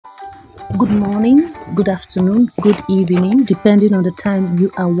Good morning, good afternoon, good evening, depending on the time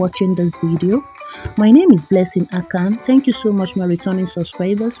you are watching this video. My name is Blessing Akan. Thank you so much, my returning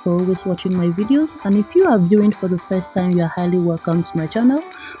subscribers, for always watching my videos. And if you are viewing for the first time, you are highly welcome to my channel.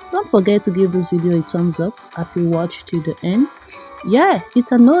 Don't forget to give this video a thumbs up as you watch till the end. Yeah,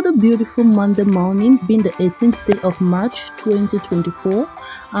 it's another beautiful Monday morning, being the 18th day of March 2024,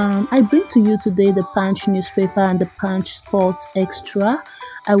 and I bring to you today the Punch newspaper and the Punch Sports Extra.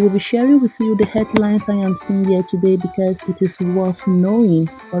 I will be sharing with you the headlines I am seeing here today because it is worth knowing.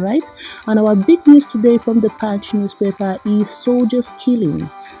 Alright, and our big news today from the Punch newspaper is soldiers killing.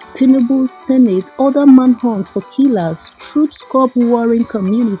 Tinubu Senate order manhunt for killers, troops curb warring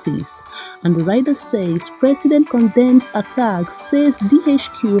communities. And the writer says President condemns attacks, says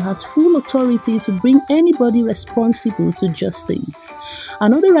DHQ has full authority to bring anybody responsible to justice.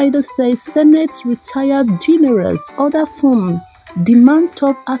 Another writer says Senate's retired generals order firm demand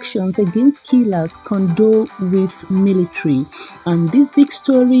tough actions against killers, condole with military. And this big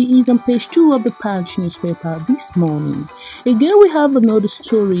story is on page 2 of the Punch newspaper this morning. Again, we have another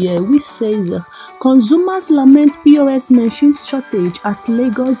story here which says consumers lament POS machine shortage at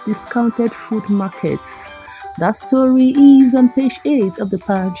Lagos discounted food markets. That story is on page 8 of the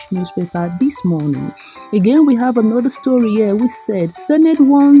Punch newspaper this morning. Again, we have another story here which said Senate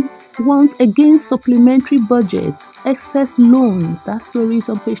wants against supplementary budgets, excess loans. That story is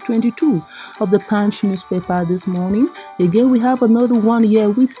on page 22 of the Punch newspaper this morning. Again, we have another one here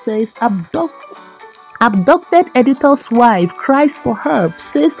which says abducted editor's wife cries for help,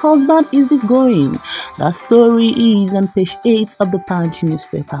 says husband easygoing. That story is on page 8 of the Punch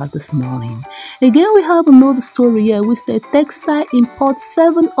newspaper this morning. Again, we have another story here which says textile imports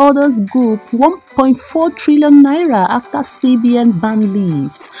 7 orders group 1.4 trillion naira after CBN ban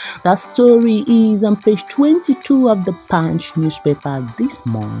lifts. That story is on page 22 of the Punch newspaper this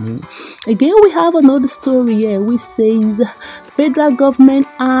morning. Again, we have another story here which says federal government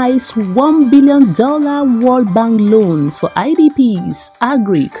eyes $1 billion World Bank loans for IDPs,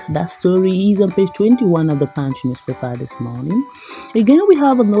 Agric. That story is on page 21 of the Punch newspaper this morning. Again, we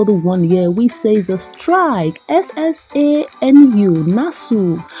have another one here which says a strike, SSANU,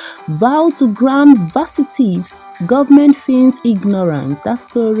 NASU, vow to grant varsities, government feigns ignorance. That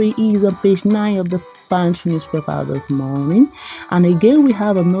story is on page 9 of the Punch newspaper this morning. And again, we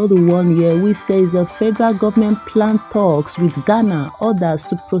have another one here which says the federal government plan talks with Ghana orders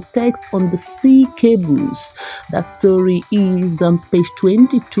to protect on the sea cables. That story is on page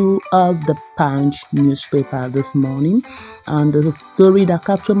 22 of the Punch newspaper this morning. And the story that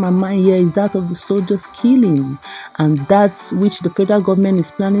captured my mind here is that of the soldiers killing, and that which the federal government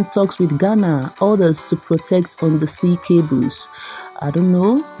is planning talks with Ghana orders to protect on the sea cables. I don't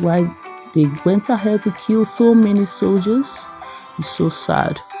know why they went ahead to kill so many soldiers. It's so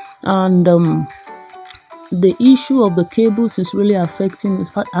sad. And the issue of the cables is really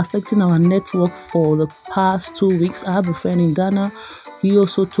affecting our network for the past 2 weeks. I have a friend in Ghana. He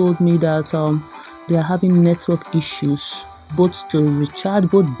also told me that they are having network issues, both to recharge,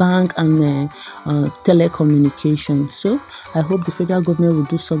 both bank and telecommunication. So I hope the federal government will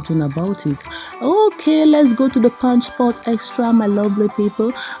do something about it. Okay, let's go to the Punch Sport Extra, my lovely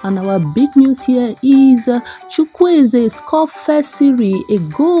people. And our big news here is Chukwueze scored first series, a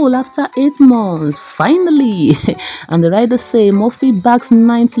goal after 8 months, finally. And the writer say Murphy backs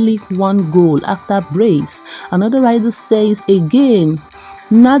 9th League 1 goal after brace. Another writer says again,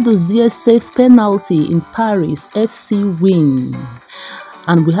 Nadozie saves penalty in Paris, FC win.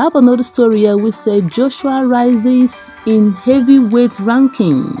 And we have another story here which says Joshua rises in heavyweight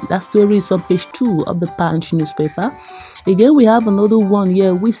ranking. That story is on page 2 of the Punch newspaper. Again, we have another one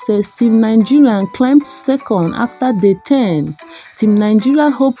here which says Team Nigeria climbed to second after day 10. Team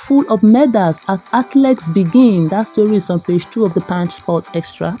Nigeria hopeful of medals as athletes begin. That story is on page 2 of the Punch Sports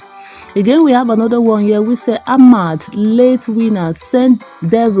Extra. Again, we have another one here. We say Ahmad, late winner, sent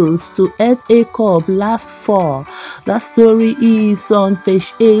Devils to FA Cup last fall. That story is on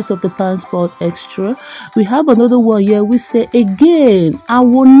page 8 of the Punch Sport Extra. We have another one here. We say again,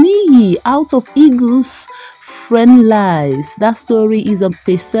 Awoniyi out of Eagles, friend lies. That story is on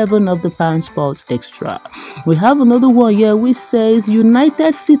page 7 of the Punch Sports Extra. We have another one here which says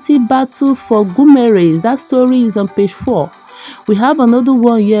United City battle for Gumeres. That story is on page 4. We have another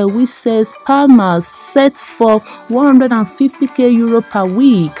one here which says Palmer set for 150k euro per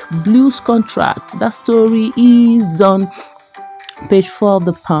week, Blues contract. That story is on page 4 of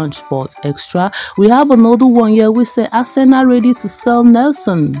the Punch Sports Extra. We have another one here which says Arsenal ready to sell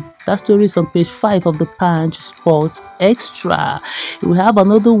Nelson. That story is on page 5 of the Punch Sports Extra. We have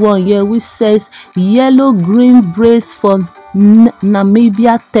another one here which says yellow green brace for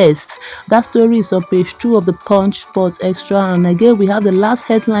Namibia test. That story is on page 2 of the Punch Sports Extra. And again, we have the last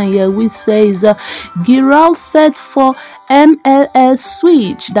headline here, which says Giral set for MLS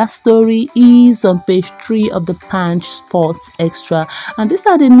switch. That story is on page 3 of the Punch Sports Extra. And these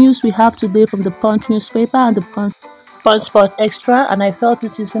are the news we have today from the Punch newspaper and the Punch Sport Extra, and I felt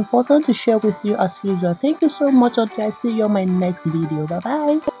it is important to share with you as usual. Thank you so much. Until I see you on my next video. Bye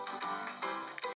bye.